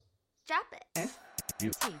Drop it.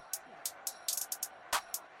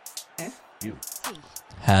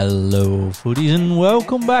 Hello foodies and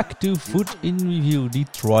welcome back to Food in Review, the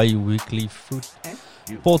tri-weekly food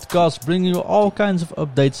podcast bringing you all kinds of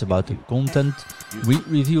updates about the content. We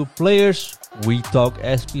review players, we talk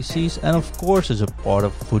SBCs, and of course as a part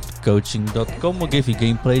of foodcoaching.com we'll give you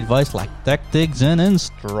gameplay advice like tactics and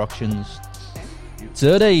instructions.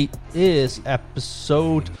 Today is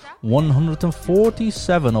episode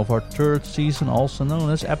 147 of our third season, also known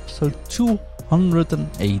as episode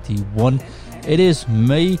 281. It is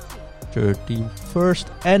May 31st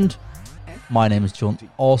and my name is John,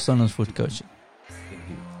 also known as Food Coaching.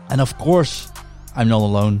 And of course, I'm not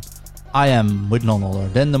alone. I am with none other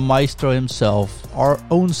than the maestro himself, our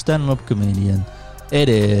own stand-up comedian. It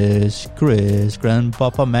is Chris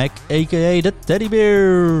Grandpapa Mac, aka the Teddy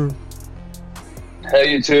Bear. How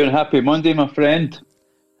you doing? Happy Monday, my friend.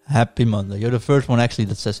 Happy Monday. You're the first one actually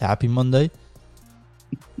that says Happy Monday.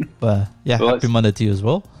 But yeah, well, Happy Monday to you as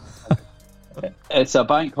well. It's a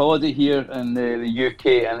bank holiday here in the UK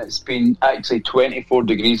and it's been actually 24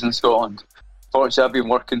 degrees in Scotland. Fortunately, I've been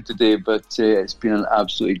working today, but it's been an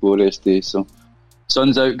absolutely glorious day. So,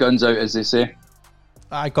 sun's out, guns out, as they say.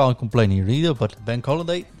 I can't complain here either, but bank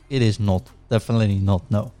holiday, it is not. Definitely not,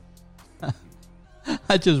 no.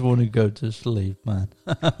 I just want to go to sleep, man.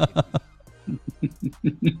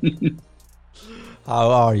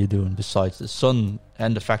 How are you doing besides the sun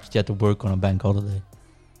and the fact that you had to work on a bank holiday?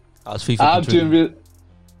 How's FIFA? I'm doing really...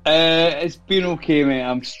 it's been okay, mate.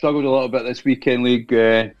 I've struggled a little bit this weekend league.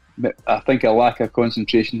 I think a lack of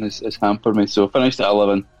concentration has hampered me. So I finished at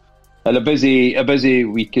 11. Had a busy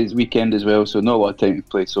weekend as well, so not a lot of time to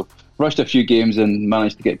play. So rushed a few games and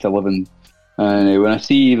managed to get to 11. And when I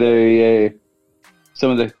see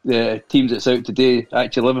some of the teams that's out today,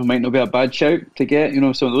 actually 11 might not be a bad shout to get. You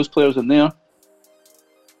know, some of those players in there.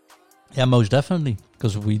 Yeah, most definitely.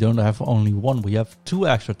 Because we don't have only one, we have two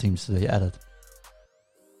extra teams today added.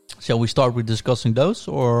 Shall we start with discussing those,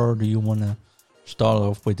 or do you want to start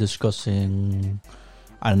off with discussing,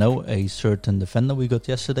 I don't know, a certain defender we got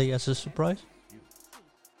yesterday as a surprise?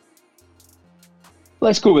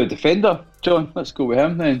 Let's go with the defender, John. Let's go with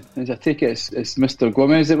him then. As I take it, it's Mr.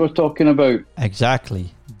 Gomez that we're talking about.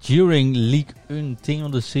 Exactly. During League 1 team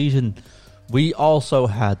of the season, we also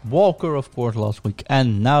had Walker, of course, last week,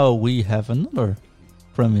 and now we have another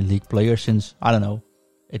Premier League player since, I don't know,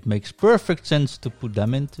 it makes perfect sense to put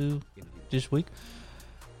them into this week.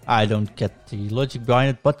 I don't get the logic behind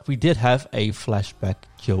it, but we did have a flashback.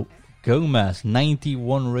 Joe Gomez,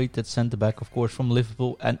 91 rated centre back, of course, from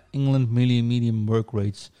Liverpool and England, medium work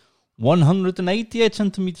rates, 188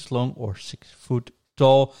 centimeters long or 6 foot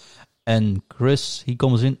tall. And Chris, he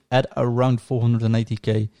comes in at around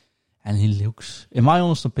 480k, and he looks, in my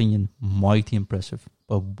honest opinion, mighty impressive.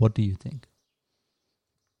 But what do you think?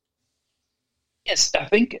 Yes, I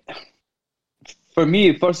think for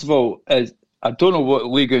me, first of all, I don't know what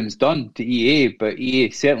Ligue 1's done to EA, but EA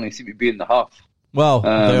certainly seem to be in the huff. Well,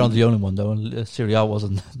 they're not the only one though. Serie A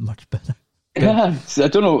wasn't that much better. Yeah, so I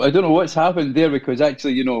don't know what's happened there, because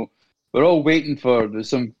actually, you know, we're all waiting for there's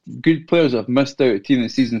some good players that have missed out at team of the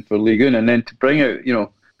season for Ligue 1, and then to bring out, you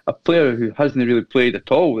know, a player who hasn't really played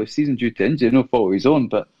at all this season due to injury, no fault of his own.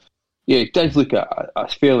 But yeah, it does look a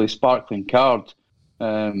fairly sparkling card.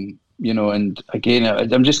 You know, and again,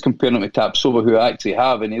 I'm just comparing him to Tapsoba, who I actually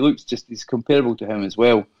have, and he's comparable to him as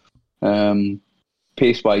well.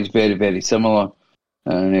 Pace-wise, very, very similar.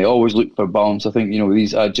 And he always looked for balance. I think, you know,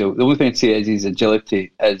 he's agile. The only thing I'd say is his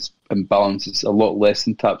agility is and balance is a lot less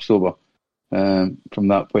than Tapsoba from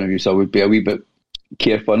that point of view. So I would be a wee bit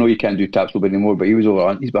careful. I know you can't do Tapsoba anymore, but he's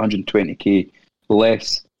about 120k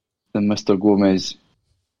less than Mr. Gomez.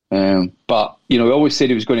 But, you know, we always said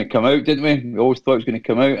he was going to come out, didn't we? We always thought he was going to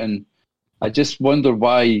come out, and I just wonder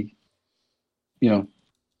why, you know,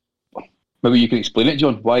 maybe you can explain it,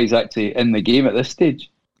 John, why he's actually in the game at this stage.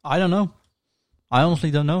 I don't know. I honestly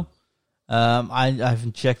don't know. I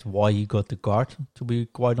haven't checked why he got the card, to be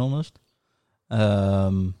quite honest.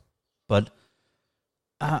 But,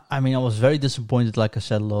 I mean, I was very disappointed, like I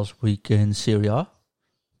said, last week in Serie A.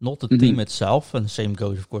 Not the team itself, and the same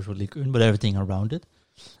goes, of course, with Ligue 1, but everything around it.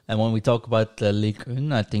 And when we talk about Ligue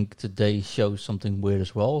 1, I think today shows something weird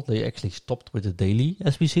as well. They actually stopped with the daily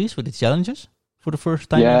SBCs, with the challenges, for the first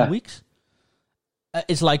time in weeks.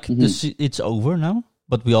 It's like it's over now,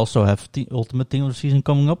 but we also have the Ultimate Team of the Season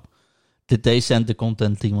coming up. Did they send the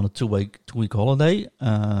content team on a two-week holiday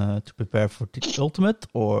to prepare for the Ultimate,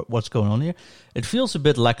 or what's going on here? It feels a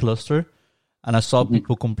bit lackluster, and I saw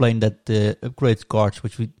people complain that the upgrade cards,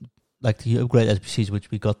 which we like the upgrade SBCs, which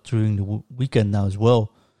we got during the weekend now as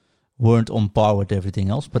well, weren't on par with everything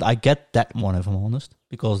else. But I get that one, if I'm honest,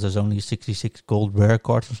 because there's only 66 gold rare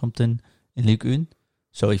cards or something in Ligue 1.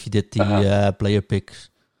 So if you did the player picks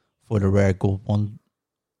for the rare gold ones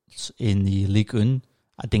in the Ligue 1,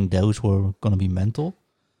 I think those were going to be mental.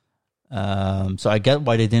 So I get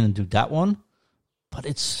why they didn't do that one. But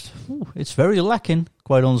it's very lacking,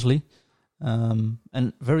 quite honestly. And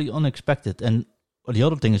very unexpected. And the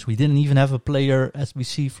other thing is we didn't even have a player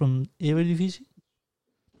SBC from Eredivisie.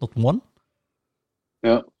 Not one.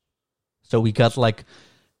 Yeah. So we got let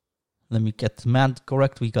me get the math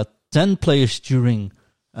correct. We got 10 players during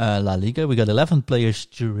La Liga. We got 11 players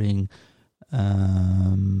during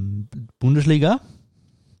Bundesliga.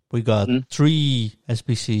 We got 3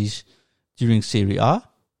 SBCs during Serie A.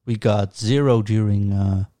 We got 0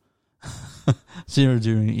 during 0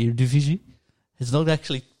 during Eredivisie. It's not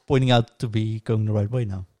actually pointing out to be going the right way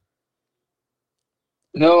now.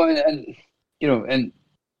 No, and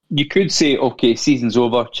you could say, okay, season's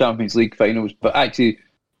over, Champions League finals, but actually,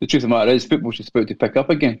 the truth of the matter is, football's just about to pick up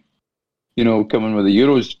again. Coming with the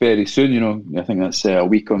Euros very soon. I think that's a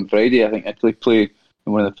week on Friday. I think Italy play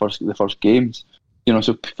in one of the first games.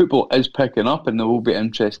 So football is picking up, and there will be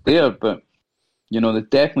interest there. But they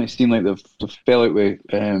definitely seem like they've fell out with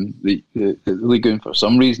the Ligue 1 for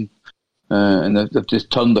some reason, and they've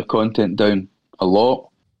just turned the content down a lot.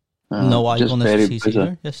 No Icon SBCs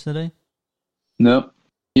either yesterday. No,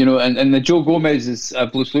 and the Joe Gomez is.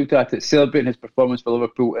 I've just looked at it, celebrating his performance for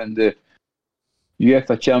Liverpool in the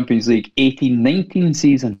UEFA Champions League 18-19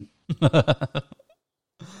 season.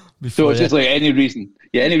 So it's just like any reason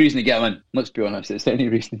to get him in. Let's be honest, it's any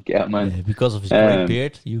reason to get him in. Yeah, because of his great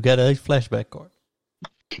beard, you get a flashback card.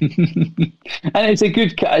 And it's a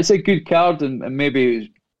good card, and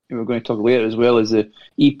maybe we're going to talk later as well, as the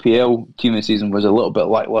EPL team this season was a little bit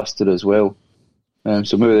lackluster as well.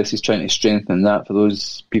 So maybe this is trying to strengthen that for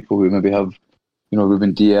those people who maybe have,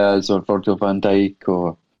 Ruben Diaz or Virgil van Dijk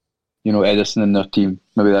or Ederson in their team.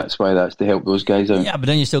 Maybe that's why that's to help those guys out. Yeah, but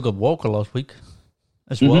then you still got Walker last week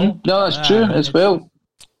as well. No, that's true as well.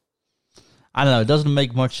 I don't know. It doesn't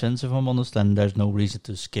make much sense if I'm honest, and there's no reason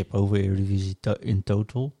to skip over Eredivisie in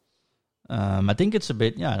total. I think it's a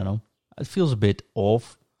bit, I don't know. It feels a bit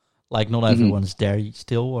off. Like not everyone's there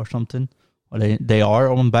still or something. Or they are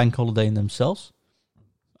on bank holiday in themselves.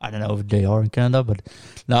 I don't know if they are in Canada, but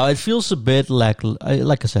no, it feels a bit like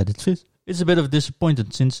I said, it's a bit of a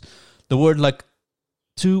disappointment since there were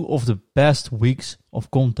 2 of the best weeks of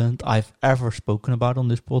content I've ever spoken about on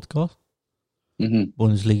this podcast.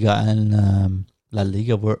 Bundesliga and La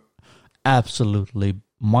Liga were absolutely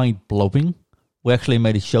mind-blowing. We actually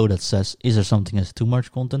made a show that says, is there something as too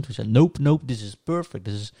much content? We said, nope, this is perfect.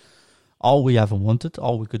 This is all we ever wanted,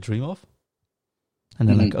 all we could dream of. And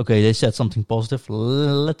then okay, they said something positive.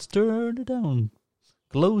 Let's turn it down.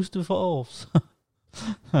 Close the valves.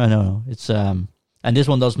 I don't know. It's and this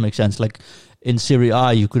one doesn't make sense. Like in Serie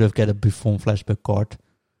A, you could have get a Buffon flashback card.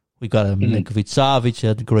 We got a Milinkovic-Savic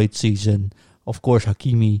had a great season. Of course,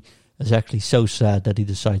 Hakimi is actually so sad that he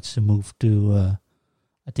decides to move to,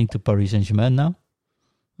 I think, to Paris Saint-Germain now.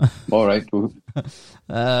 All right.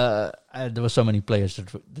 There were so many players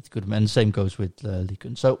that could have, and the same goes with Ligue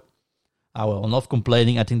 1. So, enough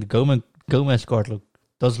complaining. I think the Gomez card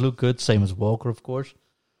does look good, same as Walker, of course.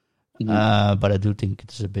 But I do think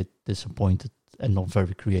it's a bit disappointed and not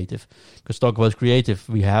very creative. Because talk about creative,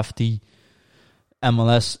 we have the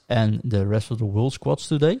MLS and the rest of the world squads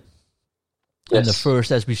today. Yes. And the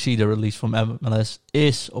first SBC they released from MLS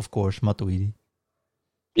is, of course, Matuidi.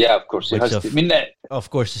 Yeah, of course. Of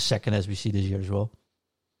course, the second SBC this year as well.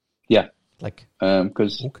 Yeah.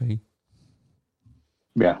 Because... Okay.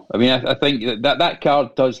 Yeah, I think that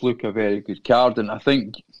card does look a very good card, and I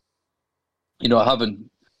think, having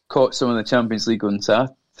caught some of the Champions League on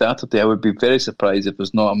Saturday, I would be very surprised if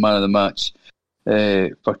there's not a man of the match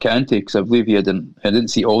for Kante, because I believe I didn't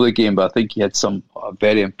see all the game, but I think he had a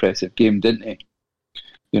very impressive game, didn't he?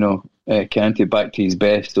 Kante back to his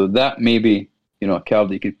best, so that may be, a card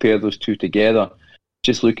that you could pair those two together.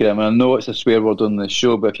 Just look at him, and I know it's a swear word on the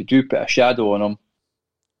show, but if you do put a shadow on him,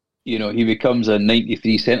 he becomes a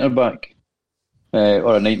 93 centre-back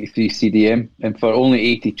or a 93 CDM, and for only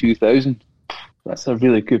 82,000, that's a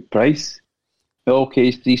really good price. Okay,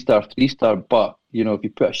 he's 3-star, but, if you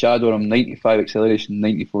put a shadow on him, 95 acceleration,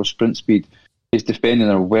 94 sprint speed, his defending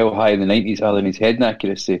are well high in the 90s, other than his head and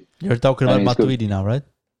accuracy. You're talking about Matuidi now, right?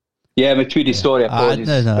 Yeah, Matuidi, sorry, apologies.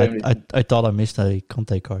 I thought I missed a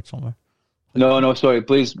Conte card somewhere. No, sorry,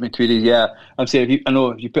 please, Matuidi, yeah. I'm saying,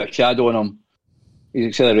 if you put a shadow on him, his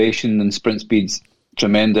acceleration and sprint speed's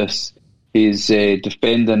tremendous. His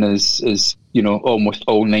defending is almost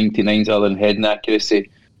all 99s other than head and accuracy.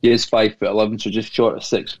 He is 5'11", so just short of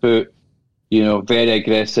 6 foot. You know, very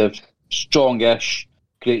aggressive, strongish,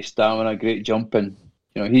 great stamina, great jumping.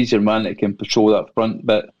 You know, he's your man that can patrol that front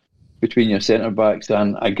bit between your centre backs,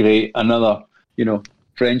 and another, you know,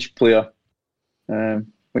 French player,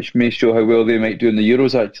 which may show how well they might do in the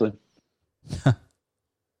Euros. Actually, I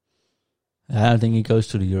don't think he goes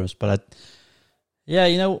to the Euros, but yeah,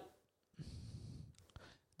 you know,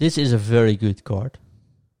 this is a very good card.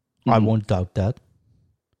 I won't doubt that.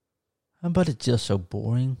 But it's just so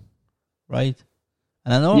boring, right?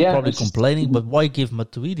 And I know I'm probably complaining, but why give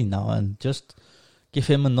Matuidi now and just give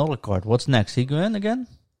him another card? What's next? Higuain again?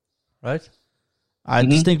 Right? I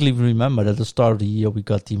distinctly remember that at the start of the year we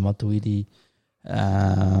got the Matuidi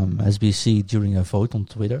SBC during a vote on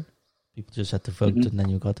Twitter. People just had to vote and then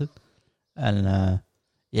you got it. And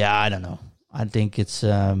yeah, I don't know. I think it's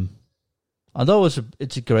although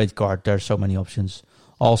it's a great card, there's so many options.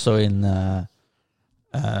 Also in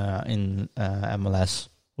MLS,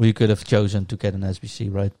 we could have chosen to get an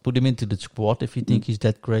SBC, right? Put him into the squad if you think he's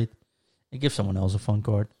that great, and give someone else a fun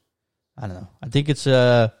card. I don't know. I think it's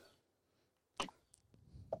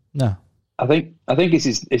no. I think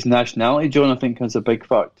it's his nationality, John. I think has a big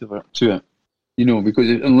factor to it. You know, because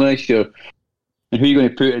unless you're, and who are you going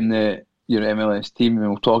to put in the MLS team, and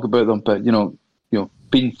we'll talk about them. But you know,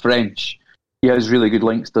 being French, he has really good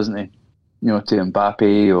links, doesn't he? You know, to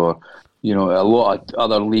Mbappe or, you know, a lot of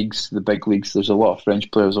other leagues, the big leagues. There's a lot of French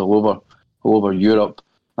players all over Europe.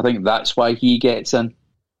 I think that's why he gets in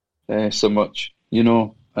so much, you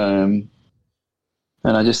know. And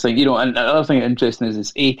I just think, you know, and another thing interesting is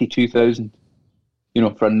it's 82,000, you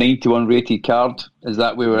know, for a 91 rated card. Is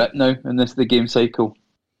that where we're at now in the game cycle?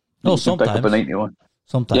 No, sometimes. Pick up a 91.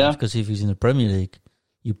 Sometimes, because if he's in the Premier League,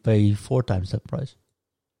 you pay 4 times that price.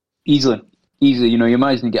 Easily. You know, you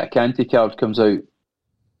imagine you get a Kante card, comes out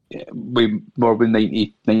way more than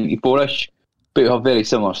 90, 94-ish, but it'll have very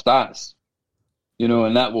similar stats, you know,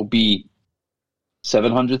 and that will be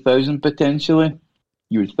 700,000 potentially,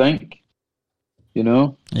 you would think, you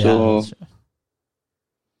know. Yeah, so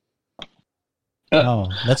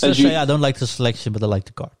let's just say I don't like the selection, but I like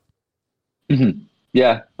the card. Mm-hmm.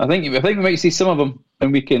 Yeah, I think we might see some of them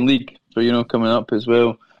in Weekend League, so, you know, coming up as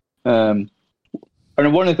well.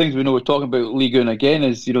 And one of the things we know we're talking about Ligue 1 again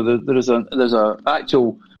is, you know, there's a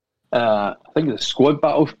actual I think the squad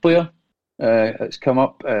battles player that's come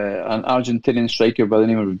up, an Argentinian striker by the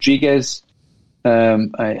name of Rodriguez,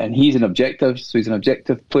 and he's an objective, so he's an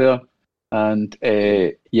objective player, and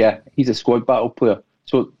he's a squad battle player.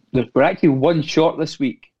 So we're actually one short this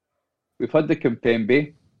week. We've had the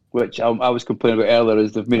Kimpembe, which I was complaining about earlier,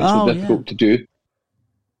 is they've made it so difficult to do,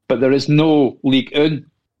 but there is no Ligue 1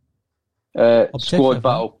 squad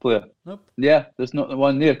battle player. Nope. Yeah, there's not the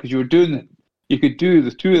one there, because you could do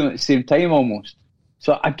the two of them at the same time almost.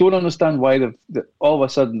 So I don't understand why all of a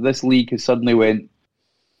sudden this league has suddenly went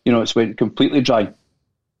completely dry.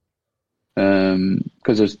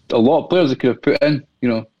 Because there's a lot of players that could have put in,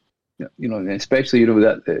 especially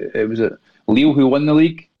that it was Lille who won the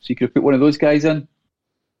league, so you could have put one of those guys in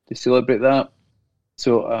to celebrate that.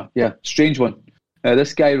 So strange one.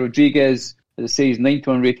 This guy Rodriguez, as I say, he's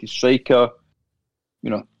 91 rated striker. You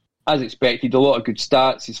know, as expected, a lot of good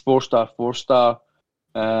stats. He's 4-star,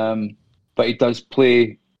 but he does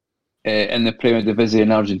play in the Premier Division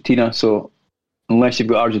in Argentina. So unless you've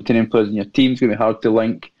got Argentinian players in your team, it's going to be hard to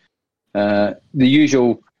link. The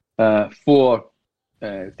usual 4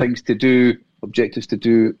 things to do, objectives to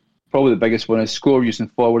do. Probably the biggest one is score using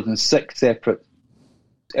forwards in 6 separate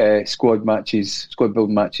squad building matches, squad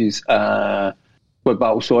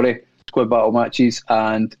battle matches,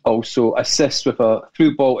 and also assist with a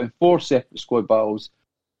through ball in 4 separate squad battles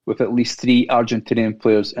with at least 3 Argentinian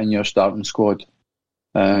players in your starting squad.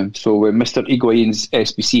 So when Mr. Higuain's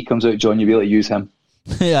SBC comes out, John, you'll be able to use him.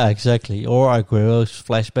 Yeah, exactly. Or Aguero's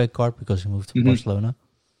flashback card because he moved to Barcelona.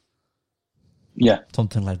 Yeah.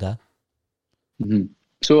 Something like that. Mm-hmm.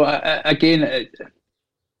 So again,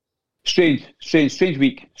 strange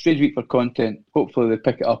week for content. Hopefully they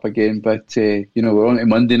pick it up again, but we're on to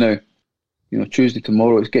Monday now. Tuesday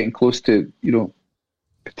tomorrow. It's getting close to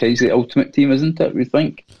potentially Ultimate Team, isn't it? We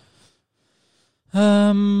think.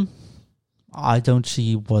 I don't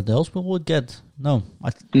see what else we would get. No,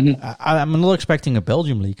 I'm not expecting a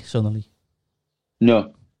Belgium league suddenly.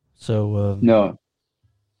 No. So no.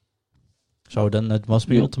 So then it must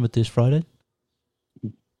be Ultimate this Friday.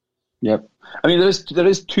 Yep. I mean, there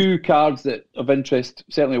is 2 cards that of interest.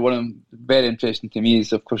 Certainly, one of them very interesting to me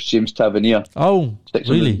is, of course, James Tavernier. Oh,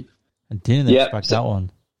 really? I didn't expect that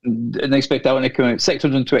one. Didn't expect that one to come out.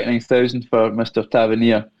 629,000 for Mr.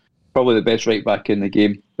 Tavernier. Probably the best right back in the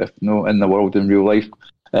game, if not in the world in real life.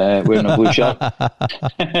 wearing a blue shirt.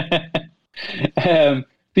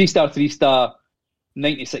 3-star, 3-star,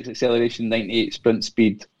 96 acceleration, 98 sprint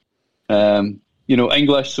speed.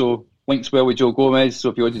 English, so links well with Joe Gomez. So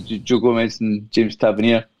if you wanted to do Joe Gomez and James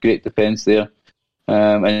Tavernier, great defence there.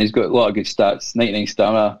 And he's got a lot of good stats: 99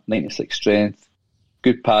 stamina, 96 strength,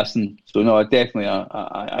 good passing. So no, definitely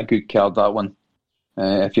a good card, that one.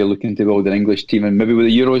 If you're looking to build an English team, and maybe with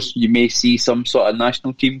the Euros, you may see some sort of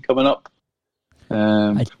national team coming up.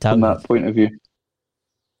 From that point of view,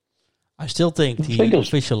 I still think the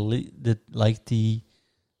official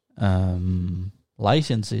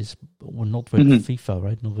licenses were not with FIFA,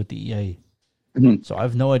 right? Not with the EA. So I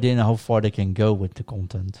have no idea how far they can go with the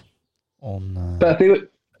content. But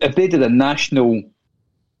if they did a national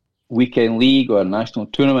weekend league or a national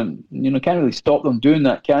tournament, can't really stop them doing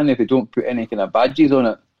that, can they? If they don't put any kind of badges on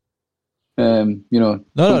it,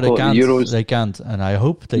 No, they can't. Euros. They can't, and I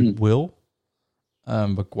hope they will.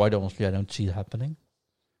 But quite honestly, I don't see it happening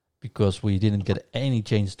because we didn't get any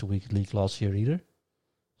changes to Weekend League last year either.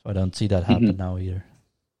 So I don't see that happen now either.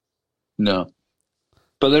 No,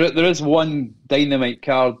 but there is one dynamite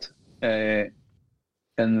card in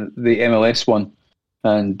the MLS one,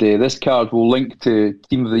 and this card will link to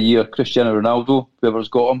Team of the Year Cristiano Ronaldo, whoever's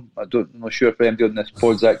got him. I'm not sure if anybody on this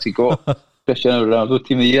pod's actually got Cristiano Ronaldo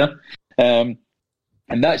Team of the Year. And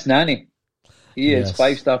that's Nani. He is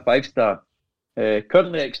 5-star, 5-star.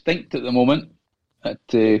 Currently extinct at the moment at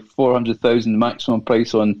 400,000 maximum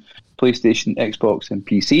price on PlayStation, Xbox and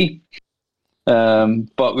PC.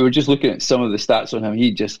 But we were just looking at some of the stats on him.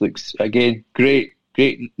 He just looks, again, great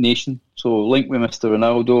nation. So link with Mr.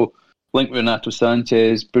 Ronaldo, link with Renato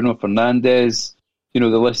Sanchez, Bruno Fernandes. The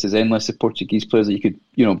list is endless of Portuguese players that you could,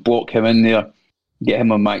 block him in there, get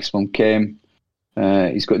him on maximum chem.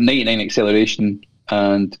 He's got 99 acceleration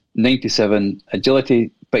and 97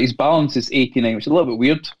 agility, but his balance is 89, which is a little bit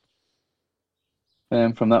weird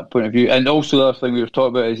from that point of view. And also the other thing we were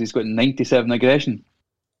talking about is he's got 97 aggression.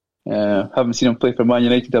 Haven't seen him play for Man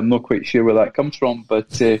United. I'm not quite sure where that comes from, but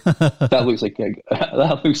that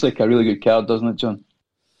looks like a really good card, doesn't it, John?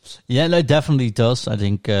 Yeah, no, it definitely does. I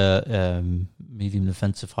think medium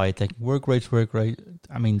defensive, high attack work rate.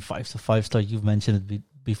 I mean, 5-star. You've mentioned it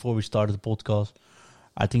before we started the podcast.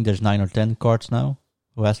 I think there's 9 or 10 cards now.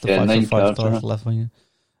 Who has the 5 stars left wing?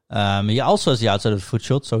 He also has the outside of the foot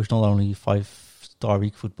shot, so he's not only 5-star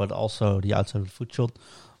weak foot, but also the outside of the foot shot,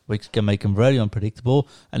 which can make him very unpredictable.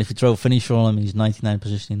 And if you throw a finisher on him, he's 99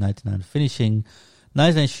 positioning, 99 finishing,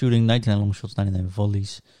 99 shooting, 99 long shots, 99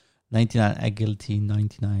 volleys, 99 agility,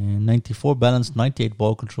 94 balance, 98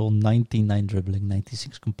 ball control, 99 dribbling,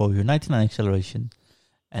 96 composure, 99 acceleration,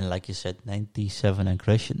 and like you said, 97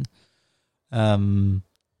 aggression.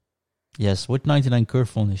 Yes, with 99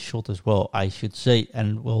 curve on his shot as well, I should say.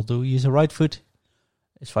 And although he is a right foot,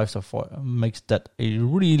 his 5-star 4 makes that a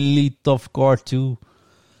really tough card to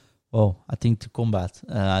combat.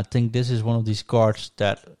 I think this is one of these cards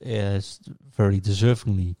that is very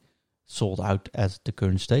deservingly sold out at the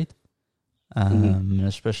current state.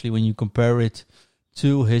 Especially when you compare it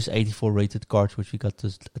to his 84 rated cards, which we got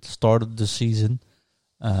at the start of the season.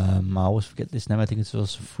 I always forget this name. I think it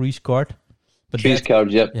was a freeze card. Freeze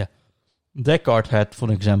card, yep. Yeah. That card had, for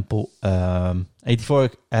example,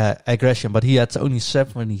 84 aggression, but he had only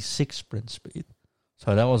 76 sprint speed.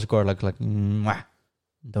 So that was a card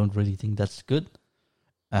don't really think that's good.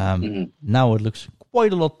 Now it looks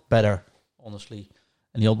quite a lot better, honestly.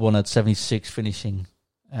 And the old one had 76 finishing,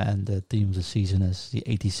 and the team of the season has the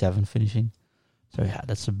 87 finishing. So yeah,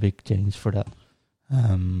 that's a big change for that.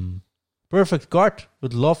 Perfect card.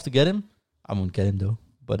 Would love to get him. I won't get him though.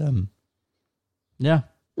 But yeah.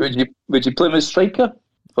 Would you play him as striker,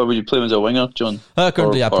 or would you play him as a winger, John?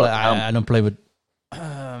 Currently, I don't play with.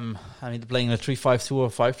 I need to play in a 3-5-2 or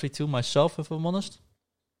 5-3-2 myself, if I'm honest.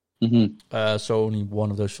 So only one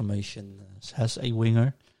of those formations has a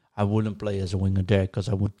winger. I wouldn't play as a winger there because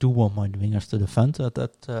I do want my wingers to defend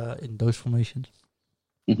in those formations.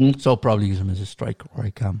 So I'll probably use him as a striker or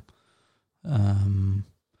a cam.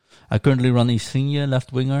 I currently run Insigne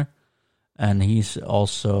left winger, and he's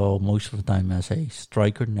also most of the time as a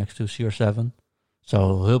striker next to CR7.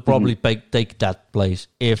 So he'll probably take that place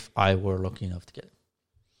if I were lucky enough to get it.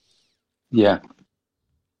 Yeah.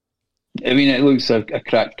 I mean, it looks like a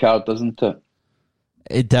cracked card, doesn't it?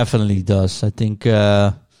 It definitely does. I think,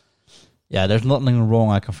 there's nothing wrong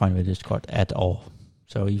I can find with this card at all.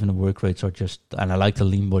 So even the work rates are just... And I like the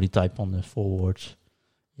lean body type on the forwards.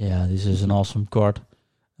 Yeah, this is an awesome card.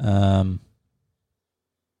 No,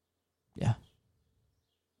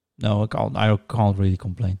 I can't really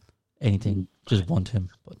complain. Anything, just want him.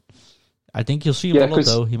 But I think you'll see him a lot,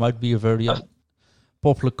 though. He might be a very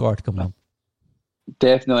popular card come up.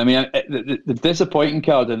 Definitely. I mean, the disappointing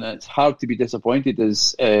card, and it's hard to be disappointed,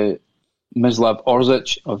 is Mislav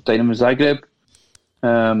Orzic of Dynamo Zagreb.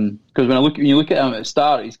 Because when you look at him at the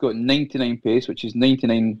start, he's got 99 pace, which is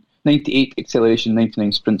 98 acceleration,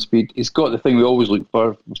 99 sprint speed. He's got the thing we always look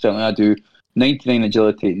for, certainly I do, 99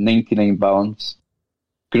 agility, 99 balance.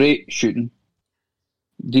 Great shooting,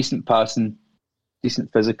 decent passing,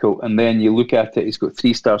 decent physical, and then you look at it, he's got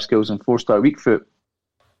 3-star skills and 4-star weak foot.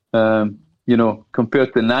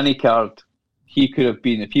 Compared to the Nani card, he could have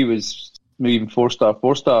been, if he was maybe even 4-star,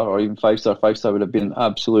 or even 5-star, 5-star would have been an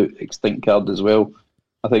absolute extinct card as well.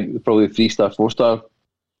 I think probably 3-star, 4-star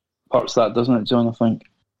parts that, doesn't it, John? I think.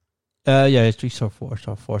 Yeah, it's 3-star,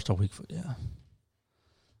 4-star, 4-star weak foot. Yeah.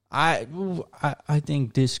 I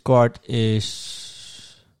think this card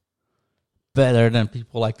is better than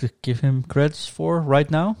people like to give him credits for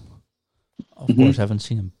right now. Of course, I haven't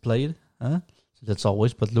seen him played. So that's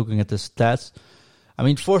always. But looking at the stats, I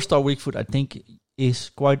mean, 4-star weak foot, I think, is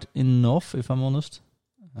quite enough, if I'm honest.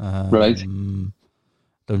 Right.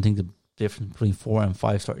 Don't think the difference between 4 and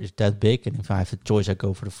 5-star is that big. And if I have the choice, I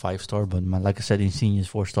go for the 5-star. But like I said, Insigne is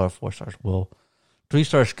 4-star, 4-star as well.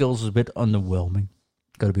 3-star skills is a bit underwhelming.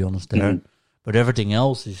 Got to be honest there. But everything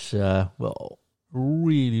else is,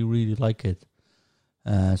 really, really like it.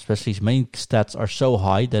 Especially his main stats are so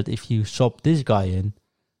high that if you swap this guy in,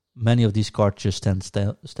 many of these cards just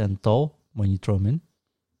stand tall when you throw them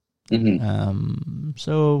in.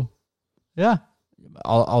 So, yeah.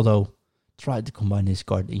 Although, try to combine this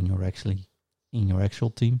card in your actual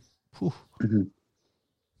team.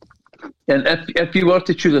 And if you were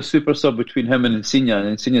to choose a super sub between him and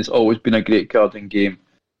Insigne has always been a great card in game,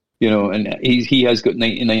 and he has got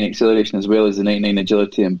 99 acceleration as well as the 99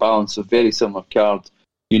 agility and balance, so very similar card,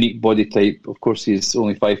 unique body type. Of course, he's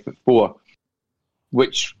only 5'4".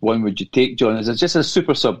 Which one would you take, John? Is it just a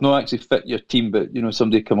super sub, not actually fit your team, but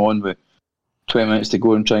somebody come on with 20 minutes to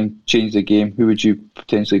go and try and change the game? Who would you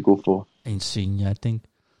potentially go for? Insigne, I think.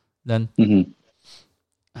 Then.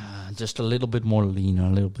 Just a little bit more leaner, a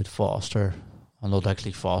little bit faster. Well, not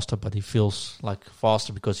actually faster, but he feels like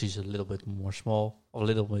faster because he's a little bit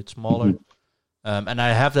smaller. And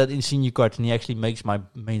I have that Insigne card, and he actually makes my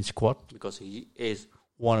main squad because he is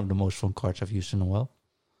one of the most fun cards I've used in a while.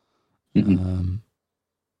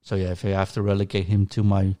 So yeah, if I have to relegate him to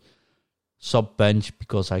my sub bench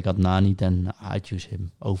because I got Nani, then I'd use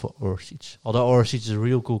him over Orsic. Although Orsic is a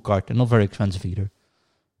real cool card and not very expensive either.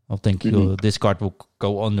 I think this card will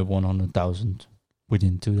go under 100,000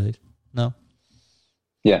 within 2 days. No?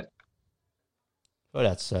 Yeah. So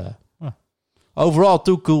that's... overall,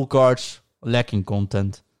 2 cool cards, lacking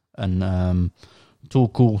content, and 2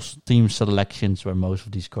 cool team selections where most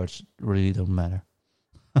of these cards really don't matter.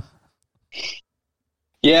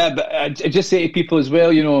 Yeah, but I just say to people as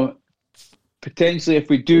well, potentially if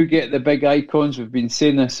we do get the big icons, we've been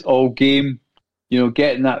saying this all game,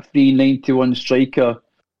 getting that free 91 striker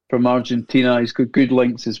from Argentina. He's got good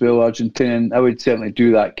links as well, Argentinian. I would certainly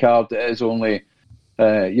do that card. It is only,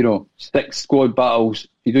 6 squad battles.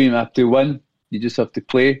 You don't even have to win. You just have to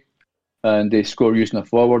play. And they score using a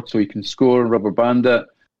forward, so you can score, rubber band it.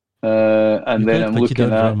 And then I'm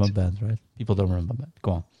looking at... Rubber band, right? People don't remember that.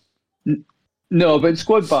 Go on. No, but in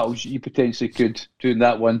squad battles, you potentially could do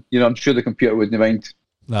that one. I'm sure the computer wouldn't mind.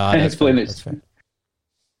 No, that's fair. That's fair.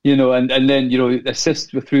 And then,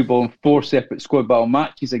 assist with through ball in 4 separate squad battle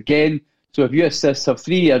matches again. So if you have 3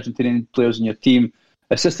 Argentinian players in your team,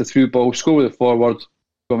 assist the through ball, score with the forward,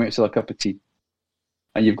 go make yourself a cup of tea.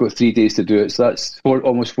 And you've got 3 days to do it. So that's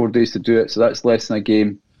almost 4 days to do it. So that's less than a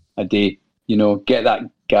game a day. Get that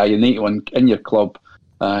guy, you need one in your club.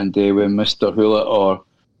 And when Mr. Hula or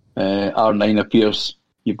R9 appears,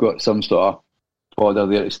 you've got some sort of fodder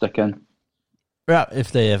there to stick in. Yeah,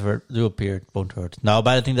 if they ever do appear, it won't hurt. No,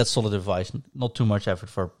 but I think that's solid advice. Not too much effort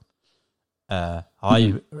for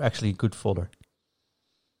actually good fodder.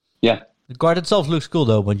 Yeah. The card itself looks cool,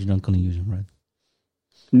 though, but you're not going to use them, right?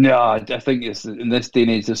 No, I think in this day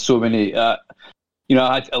and age, there's so many. I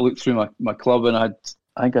looked through my club, and I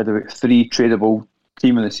think I had about 3 tradable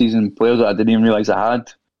team of the season players that I didn't even realise I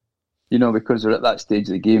had. Because they're at that stage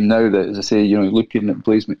of the game now that, as I say, looking at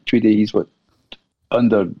Blaise Matuidi, he's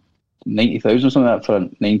under 90,000 or something like that for a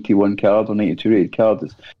 91 card or 92 rated card.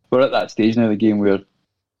 We're at that stage now of the game where,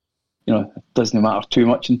 it doesn't matter too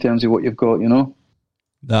much in terms of what you've got,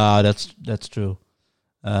 No, that's true.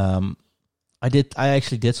 I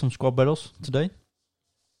actually did some squad battles today.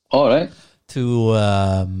 All right.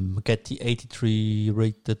 To get the 83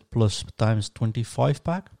 rated plus times 25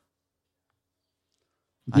 pack.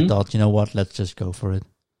 I thought, let's just go for it,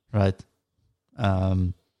 right?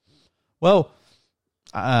 Well,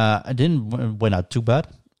 I didn't win out too bad.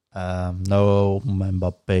 No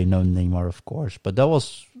Mbappe, no Neymar, of course. But I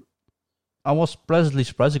was pleasantly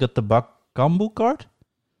surprised. I got the Bakambu card.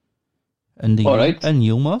 And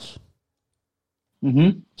Yilmaz.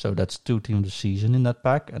 Mm-hmm. So that's 2 team of the season in that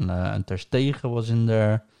pack. And Ter Stegen was in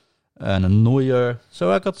there. And a Neuer.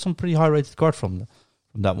 So I got some pretty high rated card from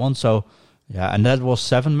that one. So yeah, and that was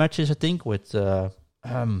 7 matches, I think, with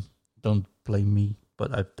don't blame me,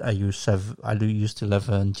 but I used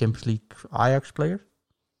 11 Champions League Ajax players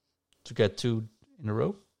to get 2 in a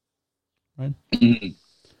row. Right?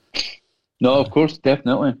 No, of course,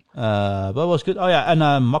 definitely. But it was good. Oh yeah, and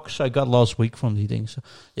Max I got last week from the things. So,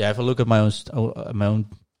 yeah, if I look at my own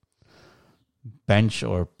bench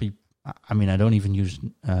or people, I mean, I don't even use.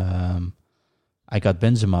 I got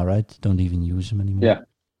Benzema, right? Don't even use him anymore. Yeah,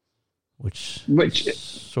 which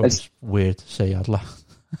sort of weird to say out loud.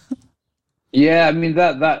 Yeah, I mean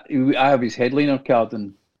that I have his headliner card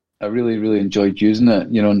and I really enjoyed using it.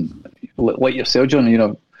 You know, like yourself,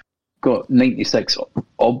 John. Got 96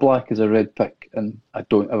 All Black as a red pick, and I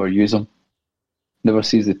don't ever use him. Never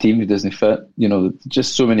sees the team, he doesn't fit.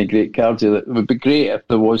 Just so many great cards here. It would be great if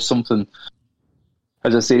there was something,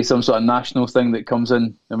 as I say, some sort of national thing that comes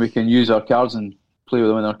in and we can use our cards and play with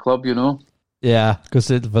them in our club, Yeah, because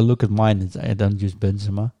if I look at mine, I don't use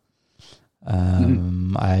Benzema.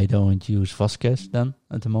 I don't use Vasquez then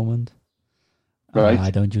at the moment. Right. I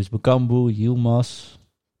don't use Bakambu, Yilmaz,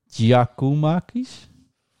 Giacomakis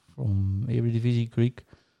from Eredivisie Greek.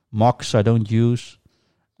 Max I don't use.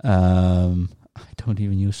 I don't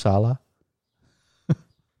even use Salah.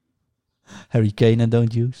 Harry Kane I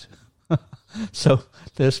don't use. So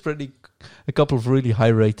there's a couple of really high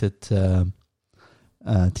rated team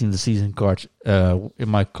of the season cards in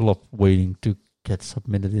my club waiting to get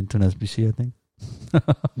submitted into an SBC, I think.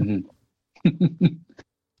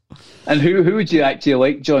 And who would you actually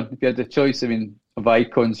like, John, if you had the choice? I mean, of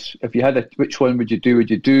icons, if you had which one would you do? Would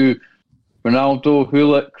you do Ronaldo,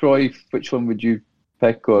 Hullet, Cruyff? Which one would you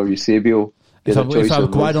pick, or Eusebio? If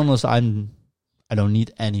I'm quite honest, I don't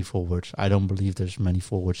need any forwards. I don't believe there's many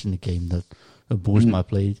forwards in the game that boost my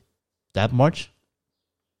play that much.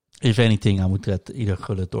 If anything, I would get either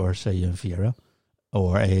Gullit or say a Vieira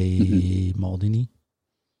or a Maldini,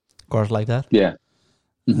 cards like that. Yeah.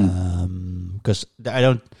 Because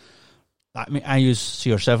I use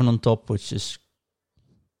CR7 on top, which is,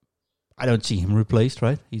 I don't see him replaced,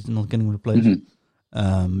 right? He's not getting replaced.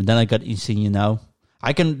 Then I got Insigne now.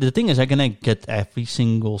 The thing is, I can get every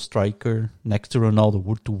single striker next to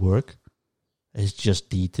Ronaldo to work. It's just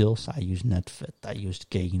details. I use Netfit, I use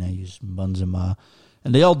Kane, I use Benzema,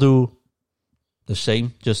 and they all do the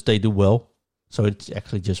same, just they do well. So it's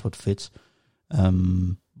actually just what fits.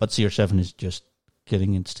 But CR7 is just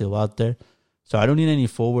getting it still out there. So I don't need any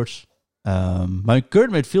forwards. My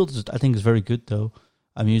current midfield I think is very good though.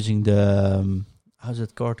 I'm using the how's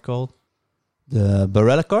that card called? The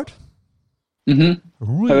Barella card. Really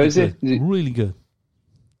How is good. it? Really good.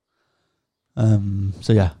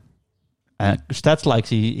 So yeah. Stats like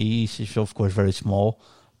he's of course very small,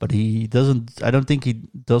 but he doesn't. I don't think he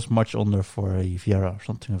does much under for a Vieira or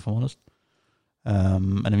something, if I'm honest.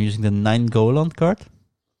 And I'm using the 9 Goland card.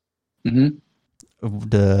 Is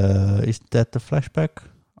that the flashback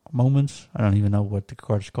moments? I don't even know what the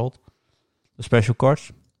card is called. The special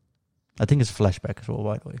cards. I think it's flashback as well,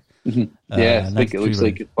 by the way. Yeah, I think it looks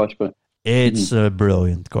like a flashback. It's a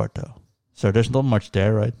brilliant card though. So there's not much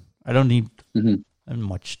there, right? I don't need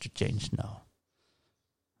much to change now.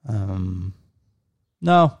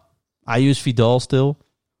 No, I use Vidal still.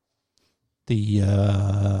 The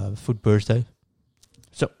foot birthday.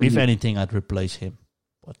 So if anything, I'd replace him,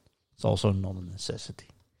 but it's also not a necessity.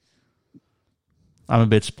 I'm a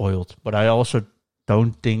bit spoiled, but I also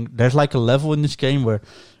don't think there's like a level in this game where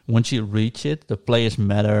once you reach it, the players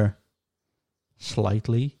matter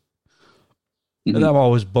slightly. And I'm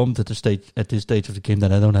always bummed at this stage of the game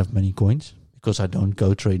that I don't have many coins because I don't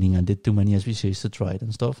go trading. I did too many SBCs to try it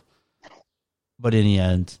and stuff. But in the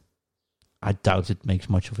end, I doubt it makes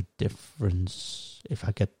much of a difference if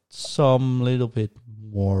I get some little bit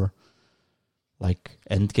more like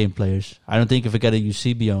end game players. I don't think if I get a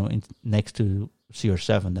Eusebio next to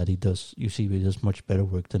CR7 that Eusebio does much better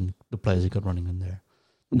work than the players he got running in there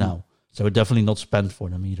now. So it's definitely not spent for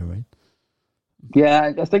them either, right?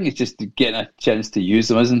 Yeah, I think it's just getting a chance to use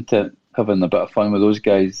them, isn't it? Having a bit of fun with those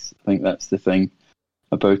guys. I think that's the thing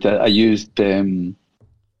about it. I used, I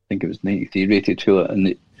think it was 93 rated Hullet,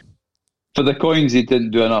 and for the coins he didn't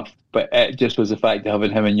do enough, but it just was the fact of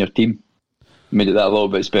having him in your team made it that a little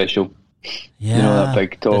bit special. Yeah, that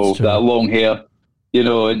big tall, that long hair,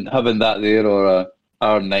 and having that there, or a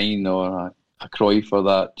R9 or a a Cruyff or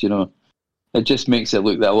that, it just makes it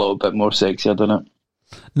look that a little bit more sexier, doesn't it?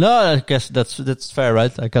 No, I guess that's fair,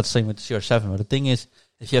 right? I got the same with CR7. But the thing is,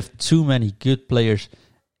 if you have too many good players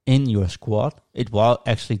in your squad, it will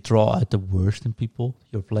actually draw out the worst in people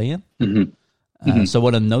you're playing. So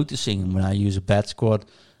what I'm noticing when I use a bad squad,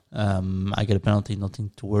 I get a penalty,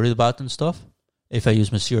 nothing to worry about and stuff. If I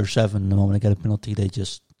use my CR7, the moment I get a penalty, they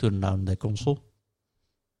just turn down their console.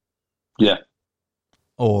 Yeah.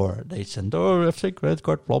 Or they send, FC red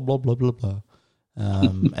card, blah, blah, blah, blah, blah.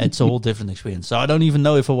 It's a whole different experience. So I don't even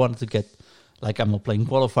know if I wanted to get, I'm not playing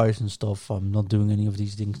qualifiers and stuff. I'm not doing any of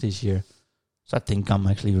these things this year. So I think I'm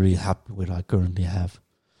actually really happy with what I currently have.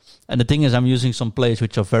 And the thing is, I'm using some players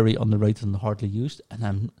which are very underrated and hardly used, and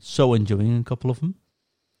I'm so enjoying a couple of them.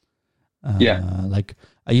 Like,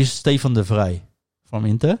 I used Stefan de Vrij from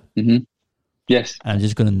Inter. Mm-hmm. Yes. And I'm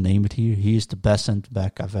just going to name it here. He is the best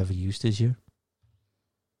centre-back I've ever used this year.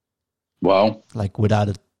 Wow. Like, without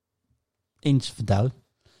an inch of doubt.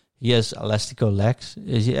 He has elastico legs.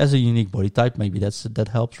 He has a unique body type. Maybe that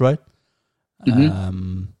helps, right?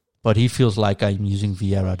 Mm-hmm. But he feels like I'm using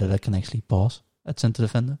Vieira, that I can actually pass at centre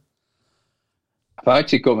defender. I've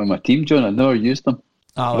actually got him in my team, John. I've never used him.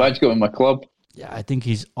 I've actually got him in my club. Yeah, I think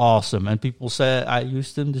he's awesome. And people say, I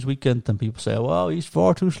used him this weekend, and people say, well, he's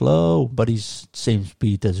far too slow. But he's same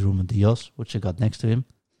speed as Ruben Diaz, which I got next to him.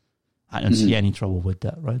 I don't see any trouble with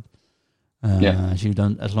that, right?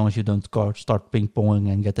 As long as you don't start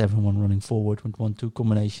ping-ponging and get everyone running forward with 1-2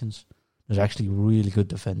 combinations. There's actually a really good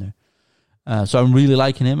defender. So I'm really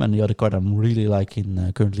liking him. And the other card I'm really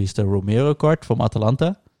liking currently is the Romero card from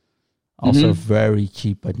Atalanta. Also very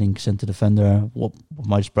cheap, I think, center defender. What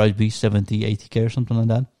might his price be? 70, 80k or something like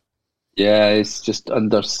that? Yeah, it's just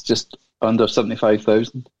under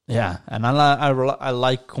 75,000. Yeah, and I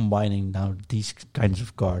like combining now these kinds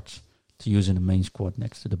of cards to use in the main squad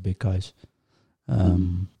next to the big guys.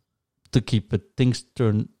 To keep things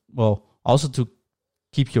turn, also to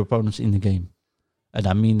keep your opponents in the game. And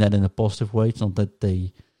I mean that in a positive way. It's not that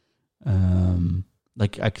they, I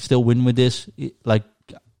can still win with this,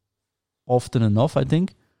 often enough, I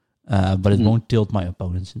think. But it won't tilt my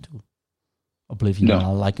opponents into oblivion. No. I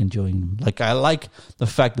like enjoying them. I like the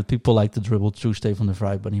fact that people like to dribble through Stefan de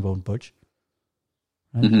Vrij, but he won't budge.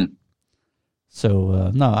 Right? Mm-hmm. So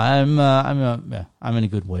I'm in a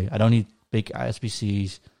good way. I don't need big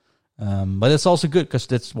SBCs, but it's also good because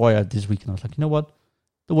that's why this weekend I was like, you know what,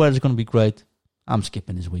 the weather's going to be great. I'm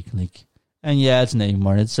skipping this weekend league, and yeah, it's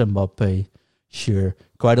Neymar, it's Mbappe. Sure,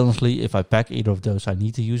 quite honestly, if I pack either of those, I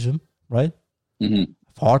need to use them, right? Mm-hmm.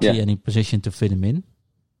 Hardly any position to fit him in.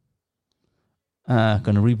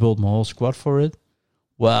 Going to rebuild my whole squad for it.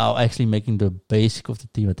 Well, actually making the basic of the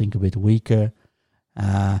team, I think, a bit weaker.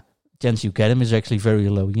 Chance you get him is actually very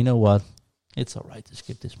low. You know what? It's all right to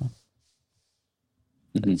skip this one.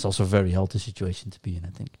 Mm-hmm. It's also a very healthy situation to be in, I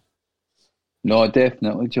think. No,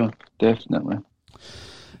 definitely, John. Definitely.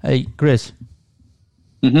 Hey, Chris.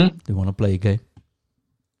 Mm-hmm. Do you want to play a game?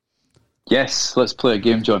 Yes, let's play a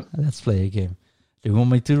game, John. Let's play a game. Do you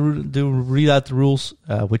want me to read out the rules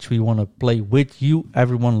which we want to play with you,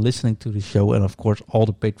 everyone listening to the show, and of course all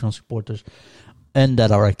the Patreon supporters and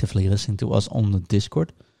that are actively listening to us on the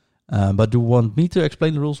Discord? But do you want me to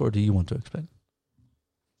explain the rules, or do you want to explain?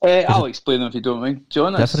 I'll explain them if you don't mind,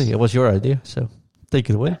 John. Definitely, it was your idea, so take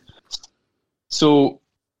it away. So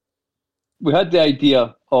we had the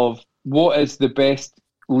idea of what is the best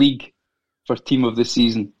league for team of the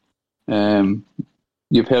season.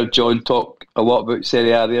 You've heard John talk a lot about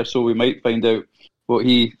Serie A there, so we might find out what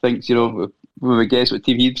he thinks, when we guess what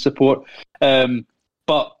team he'd support.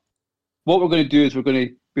 But what we're going to do is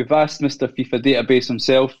we've asked Mr. FIFA Database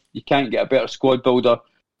himself, you can't get a better squad builder,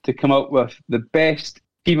 to come up with the best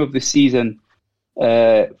team of the season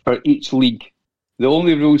for each league. The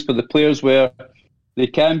only rules for the players were they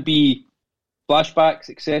can be flashbacks,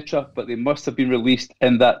 etc., but they must have been released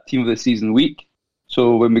in that team of the season week.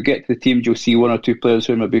 So when we get to the teams, you'll see one or two players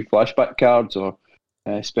who might be flashback cards or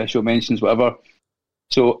special mentions, whatever.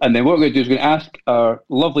 So, and then what we're going to do is we're going to ask our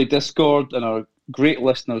lovely Discord and our great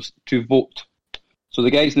listeners to vote. So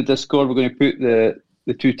the guys in the Discord, we're going to put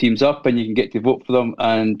the two teams up and you can get to vote for them.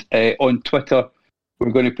 And on Twitter,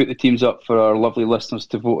 we're going to put the teams up for our lovely listeners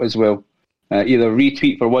to vote as well. Either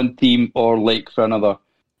retweet for one team or like for another.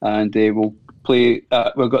 And we'll play,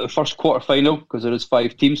 we've got the first quarter-final because there is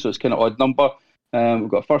 5 teams, so it's kind of odd number. We've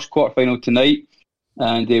got a first quarter-final tonight,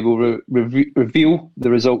 and they will reveal the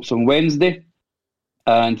results on Wednesday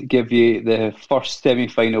and give you the first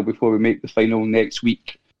semi-final before we make the final next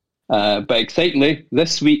week. But excitingly,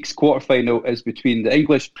 this week's quarter-final is between the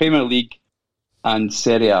English Premier League and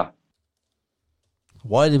Serie A.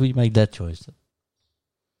 Why did we make that choice?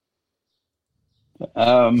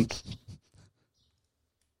 I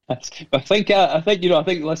think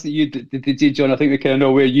listening to you, DJ John, I think we kind of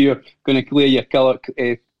know where you're going to lay your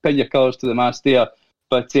pin your colours to the mast there.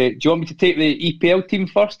 But do you want me to take the EPL team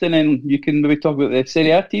first, and then you can maybe talk about the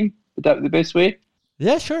Serie A team? Would that be the best way?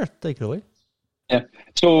 Yeah, sure. Take it away. Yeah.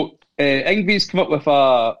 So Ingvi's come up with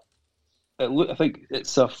I think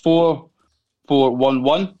it's a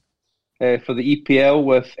 4-4-1-1 for the EPL,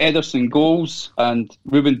 with Ederson goals and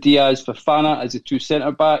Ruben Diaz for Fana as the two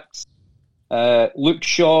centre backs. Luke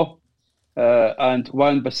Shaw and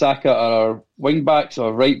Wan Bissaka are our wing backs,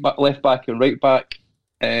 or left back and right back.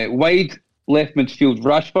 Wide left midfield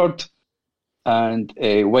Rashford, and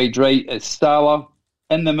wide right is Salah.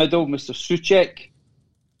 In the middle, Mr. Souček,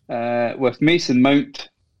 with Mason Mount,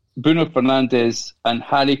 Bruno Fernandes, and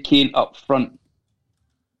Harry Kane up front.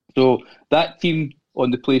 So that team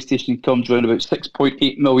on the PlayStation comes around about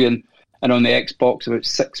 6.8 million, and on the Xbox about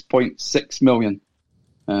 6.6 million.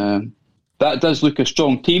 That does look a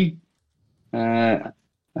strong team. I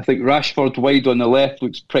think Rashford wide on the left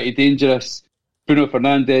looks pretty dangerous. Bruno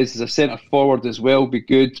Fernandes as a centre forward as well be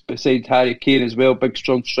good, beside Harry Kane as well, big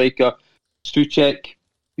strong striker. Souček,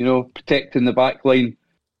 protecting the back line,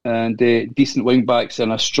 and decent wing backs,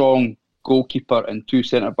 and a strong goalkeeper and two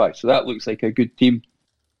centre backs. So that looks like a good team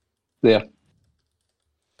there.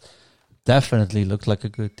 Definitely looks like a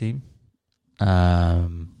good team.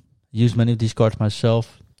 Used many of these cards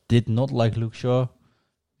myself. Did not like Luke Shaw.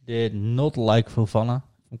 Did not like Fofana,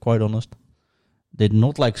 if I'm quite honest. Did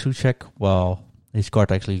not like Souček. Well, his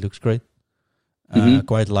card actually looks great.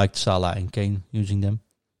 Quite liked Salah and Kane using them.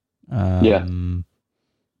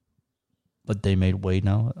 But they made way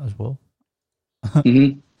now as well.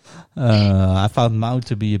 I found Mount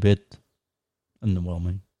to be a bit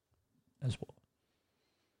underwhelming as well.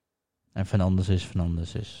 And Fernandes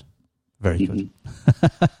is very good.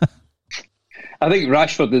 I think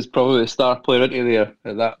Rashford is probably the star player into there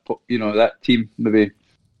at that team. Maybe,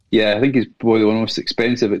 I think he's probably the most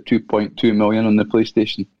expensive at 2.2 million on the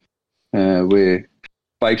PlayStation, with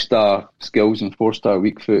 5-star skills and 4-star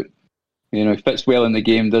weak foot. He fits well in the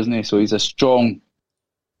game, doesn't he? So he's a strong,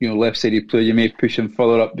 left-sided player. You may push him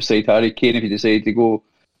further up beside Harry Kane if you decide to go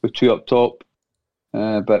with two up top.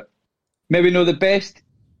 But maybe not the best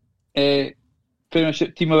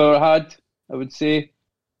Premiership team I've ever had, I would say.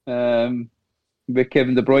 Maybe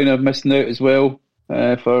Kevin De Bruyne missing out as well.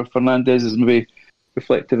 For Fernandes is maybe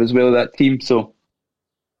reflective as well of that team. So,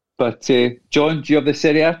 but John, do you have the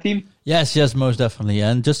Serie A team? Yes, most definitely.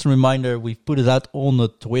 And just a reminder, we've put it out on the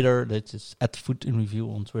Twitter. That is @FootInReview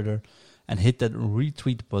on Twitter. And hit that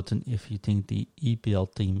retweet button if you think the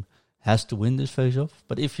EPL team has to win this face-off.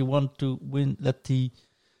 But if you want to win, let the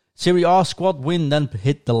Serie A squad win, then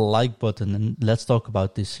hit the like button. And let's talk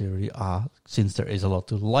about this Serie A, since there is a lot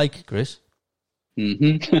to like, Chris.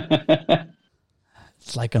 It's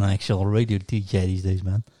like an actual radio DJ these days,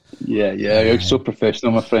 man. Yeah, you're so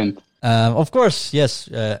professional, my friend. Of course, yes,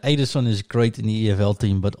 Ederson is great in the EFL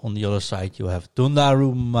team, but on the other side you have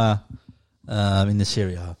Donnarumma in the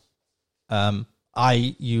Serie A.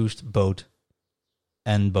 I used both,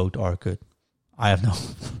 and both are good. I have no...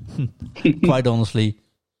 Quite honestly,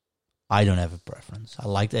 I don't have a preference. I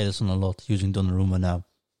liked Ederson a lot, using Donnarumma now.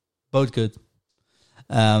 Both good.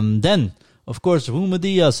 Then, of course, Ruben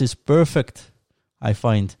Diaz is perfect, I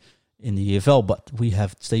find, in the EFL, but we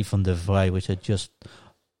have Stefan de Vrij, which I just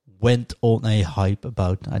went on a hype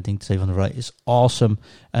about. I think Stefan de Vrij is awesome,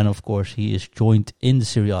 and of course he is joined in the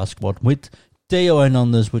Serie A squad with Theo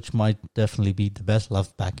Hernandez, which might definitely be the best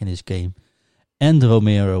left back in this game, and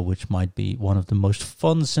Romero, which might be one of the most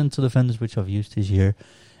fun central defenders which I've used this year.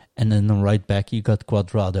 And then on right back you got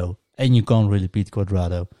Cuadrado, and you can't really beat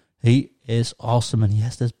Cuadrado. He is awesome, and he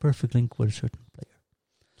has this perfect link with a certain player.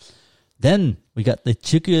 Then we got the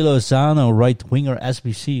Chucky Lozano right winger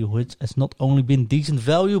SBC, which has not only been decent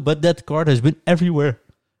value, but that card has been everywhere.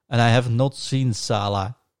 And I have not seen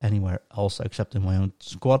Salah anywhere else except in my own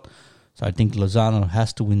squad. So I think Lozano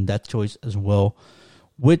has to win that choice as well.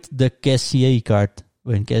 With the Kessié card,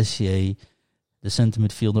 when Kessié, the centre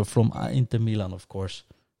midfielder from Inter Milan, of course,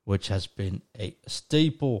 which has been a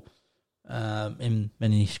staple in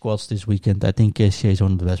many squads this weekend. I think Kessié is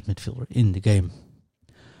one of the best midfielders in the game.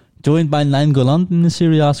 Joined by Nainggolan in the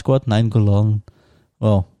Serie A squad. Nainggolan,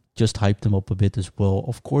 well, just hyped him up a bit as well.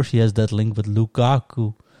 Of course, he has that link with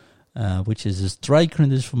Lukaku, which is a striker in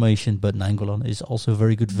this formation, but Nainggolan is also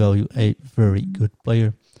very good value, a very good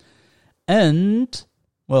player. And,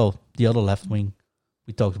 well, the other left wing,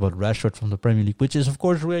 we talked about Rashford from the Premier League, which is, of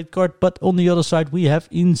course, a great card, but on the other side, we have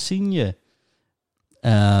Insigne.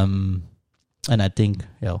 And I think,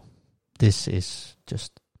 this is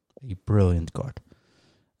just a brilliant card.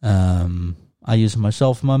 I use him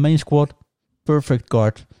myself in my main squad. Perfect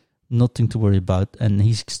card. Nothing to worry about. And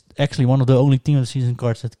he's actually one of the only team of the season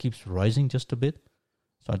cards that keeps rising just a bit.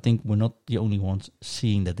 So I think we're not the only ones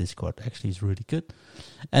seeing that this card actually is really good.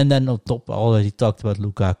 And then on top, I already talked about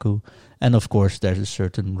Lukaku. And of course, there's a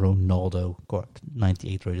certain Ronaldo card.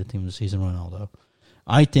 98 rated team of the season, Ronaldo.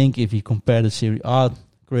 I think if you compare the Serie A,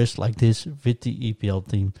 Chris, like this with the EPL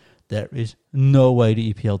team, there is no way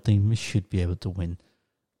the EPL team should be able to win.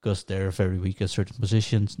 Because they're very weak at certain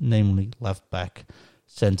positions, namely left back,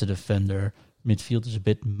 center defender, midfield is a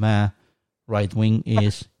bit meh, right wing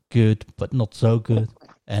is good, but not so good.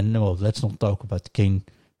 And let's not talk about Kane.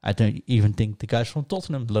 I don't even think the guys from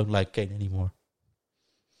Tottenham look like Kane anymore.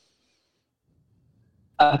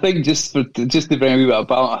 I think just to bring a wee bit of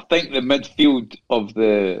balance, I think the midfield of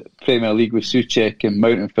the Premier League with Souček and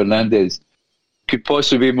Mount and Fernandes could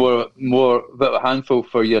possibly be more bit of a handful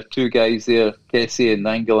for your two guys there, Kessie and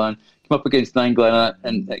Nainggolan. Come up against Nainggolan,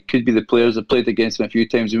 and it could be the players I've played against him a few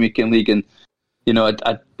times in weekend league, and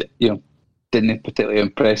I didn't particularly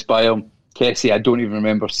impressed by him. Kessie, I don't even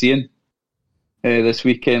remember seeing this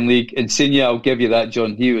weekend league. Insigne, I'll give you that,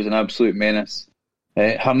 John. He was an absolute menace.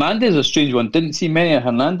 Hernandez is a strange one. Didn't see many of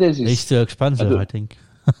Hernandez. He's too expensive, I think.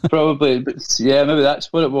 Probably, but yeah, maybe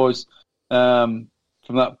that's what it was.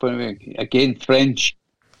 From that point of view, again, French.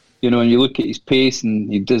 And you look at his pace,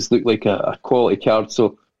 and he does look like a quality card.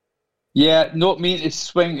 So, yeah, not me to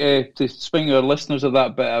swing our listeners of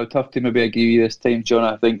that, but I would have to maybe agree with you this time, John.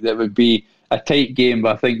 I think that would be a tight game,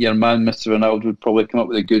 but I think your man, Mr. Ronaldo, would probably come up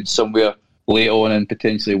with a good somewhere late on and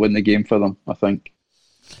potentially win the game for them, I think.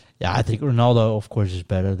 Yeah, I think Ronaldo, of course, is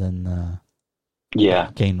better than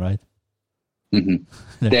Kane, right?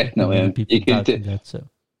 Mm-hmm. Definitely. You can that, so.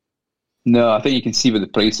 No, I think you can see with the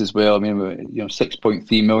price as well. I mean,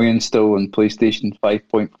 6.3 million still on PlayStation,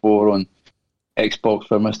 5.4 on Xbox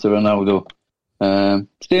for Mr. Ronaldo.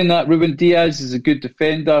 Saying that, Ruben Diaz is a good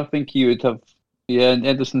defender. I think he would have. Yeah, and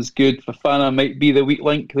Ederson's good. Fofana might be the weak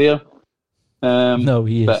link there. No,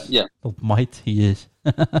 he is. But, yeah. He is.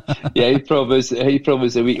 Yeah, he probably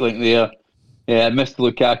is a weak link there. Yeah,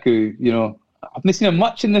 Mr. Lukaku, I haven't seen him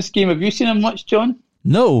much in this game. Have you seen him much, John?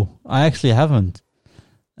 No, I actually haven't.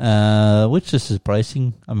 Which is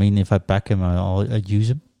surprising. I mean, if I back him, I'll use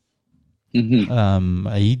him.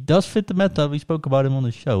 Mm-hmm. He does fit the meta. We spoke about him on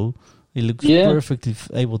the show. He looks perfectly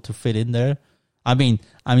able to fit in there. I mean,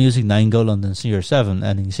 I'm using Nainggolan and CR7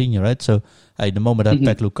 and Insigne, right? So the moment I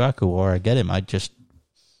back Lukaku or I get him, I just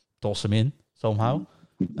toss him in somehow.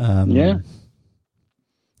 But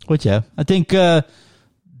yeah, I think the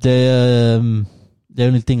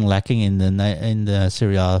only thing lacking in the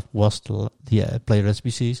Serie A was the player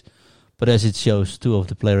SBCs. But as it shows, two of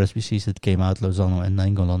the player SBCs that came out, Lozano and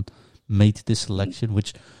Nainggolan, made this selection,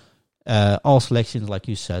 which all selections, like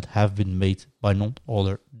you said, have been made by none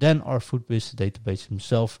other than our Footbiz database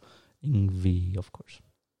himself, Ingvi, of course.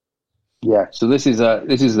 Yeah, so this is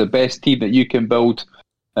the best team that you can build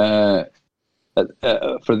for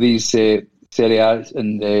these Serie A's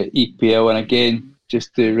and EPL. And again,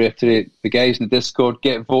 just to reiterate, the guys in the Discord,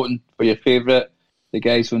 get voting for your favourite. The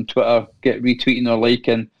guys on Twitter, get retweeting or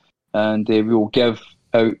liking, and we will give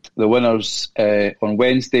out the winners on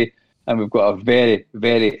Wednesday. And we've got a very,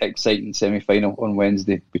 very exciting semi-final on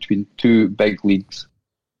Wednesday between two big leagues.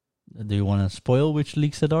 Do you want to spoil which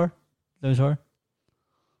leagues those are?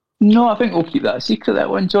 No, I think we'll keep that a secret, that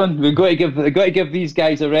one, John. We've got to give these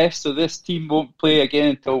guys a rest, so this team won't play again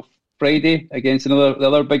until Friday against the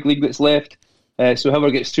other big league that's left. So whoever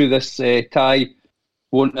gets through this tie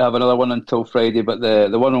won't have another one until Friday, but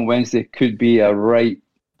the one on Wednesday could be a right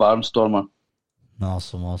barnstormer.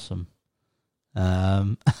 Awesome.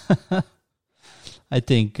 I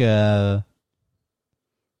think I'm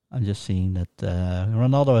just seeing that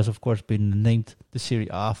Ronaldo has, of course, been named the Serie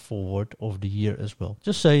A forward of the year as well.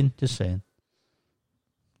 Just saying. Just now.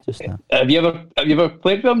 Have you ever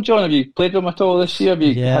played with him, John? Have you played with him at all this year? Have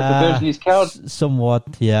you had the version of his card? Somewhat,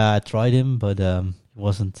 yeah. I tried him, but it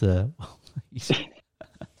wasn't.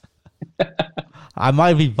 I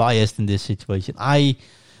might be biased in this situation. I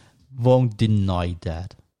won't deny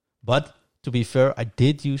that, but. To be fair, I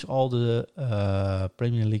did use all the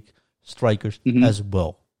Premier League strikers as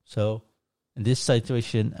well. So in this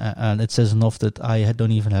situation, and it says enough that I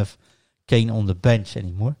don't even have Kane on the bench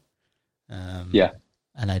anymore. And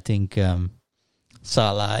I think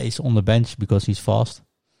Salah is on the bench because he's fast,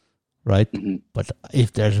 right? But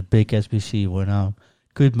if there's a big SBC, we now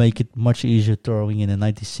could make it much easier throwing in a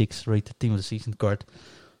 96 rated team of the season card.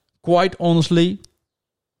 Quite honestly,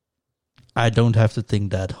 I don't have to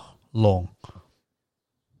think that long.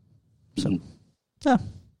 So, yeah.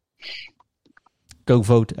 Go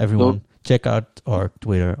vote, everyone. Check out our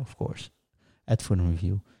Twitter, of course, at Foot in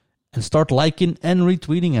Review. And start liking and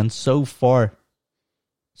retweeting. And so far,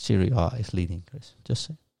 Serie A is leading, Chris. Just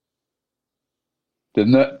say.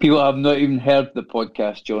 People have not even heard the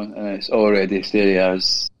podcast, John, and it's already Serie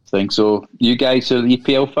A's thing. So you guys are the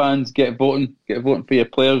EPL fans. Get voting for your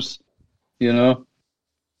players. You know,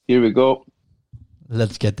 here we go.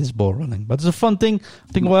 Let's get this ball running. But it's a fun thing.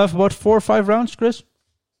 I think we'll have about 4 or 5 rounds, Chris.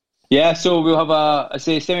 Yeah, so we'll have a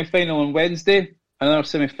semi-final on Wednesday, another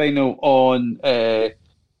semi-final on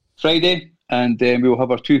Friday, and then we'll have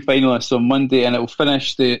our 2 finalists on Monday, and it'll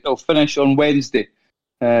finish on Wednesday,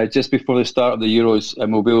 just before the start of the Euros,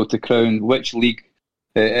 and we'll be able to crown which league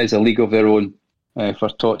is a league of their own for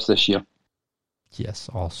Tots this year. Yes,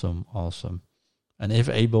 awesome. And if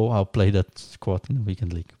able, I'll play that squad in the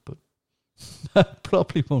weekend league, but I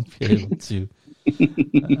probably won't be able to.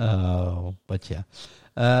 But yeah.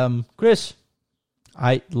 Chris,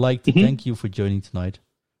 I'd like to thank you for joining tonight.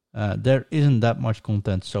 There isn't that much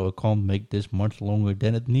content, so I can't make this much longer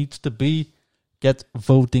than it needs to be. Get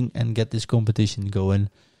voting and get this competition going.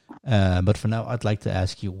 But for now, I'd like to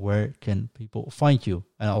ask you, where can people find you?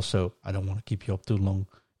 And also, I don't want to keep you up too long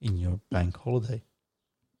in your bank holiday.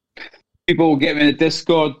 People will get me in the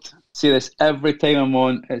Discord. Say this every time I'm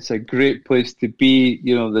on. It's a great place to be.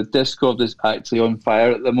 You know, the Discord is actually on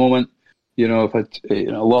fire at the moment. You know, I've had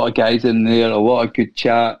a lot of guys in there, a lot of good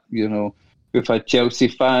chat. You know, we've had Chelsea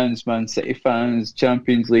fans, Man City fans,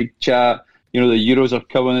 Champions League chat. You know, the Euros are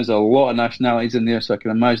coming. There's a lot of nationalities in there, so I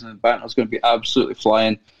can imagine the banter's going to be absolutely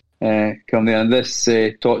flying come there. And this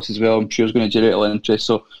Tots as well, I'm sure, is going to generate a lot of interest.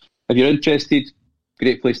 So if you're interested,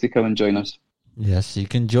 great place to come and join us. Yes, you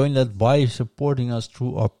can join that by supporting us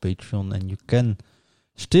through our Patreon, and you can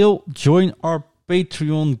still join our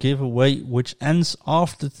Patreon giveaway, which ends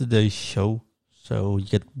after today's show. So you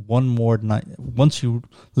get one more night. Once you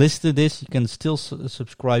listen to this, you can still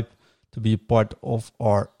subscribe to be a part of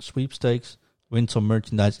our sweepstakes, win some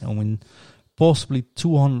merchandise, and win possibly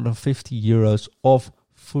 €250 of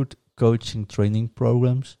foot coaching training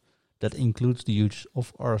programs. That includes the use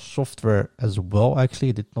of our software as well. Actually,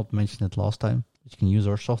 I did not mention it last time. You can use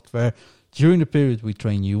our software during the period we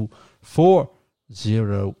train you for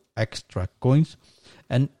 0 extra coins.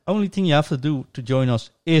 And only thing you have to do to join us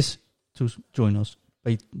is to join our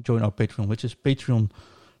Patreon, which is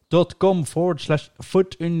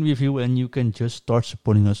patreon.com/footinreview, and you can just start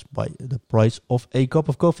supporting us by the price of a cup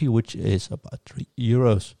of coffee, which is about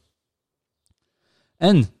 €3.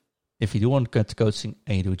 And if you do want to get coaching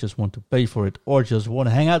and you do just want to pay for it or just want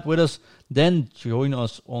to hang out with us, then join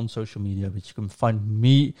us on social media, which you can find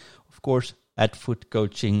me, of course, at Foot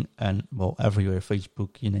Coaching, and well, everywhere,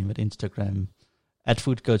 Facebook, you name it, Instagram, at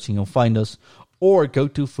Foot Coaching, you'll find us, or go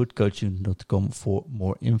to footcoaching.com for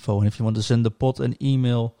more info. And if you want to send the pod an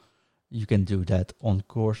email, you can do that on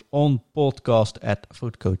course on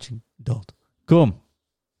podcast@footcoaching.com.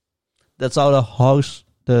 That's all the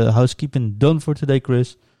housekeeping done for today,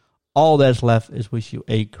 Chris. All that's left is wish you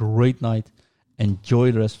a great night.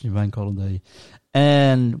 Enjoy the rest of your bank holiday.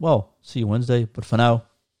 And, well, see you Wednesday. But for now,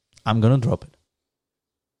 I'm going to drop it.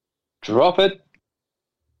 Drop it.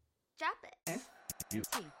 Drop it.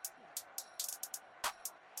 F-U-T.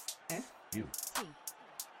 F-U-T.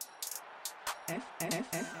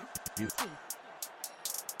 F-F-F-U-T.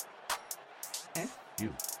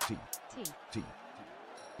 F-U-T. T.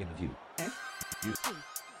 Interview. F-U-T.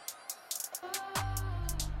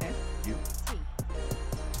 F-U-T.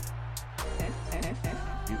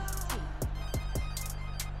 F-F-F-U-T.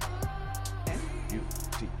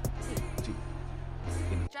 F-U-T. T.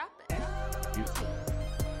 Drop it. F-U-T.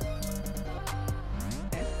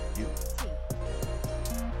 F-U-T.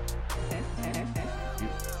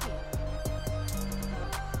 F-F-F-U-T.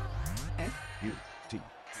 F-U-T.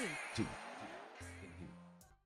 T.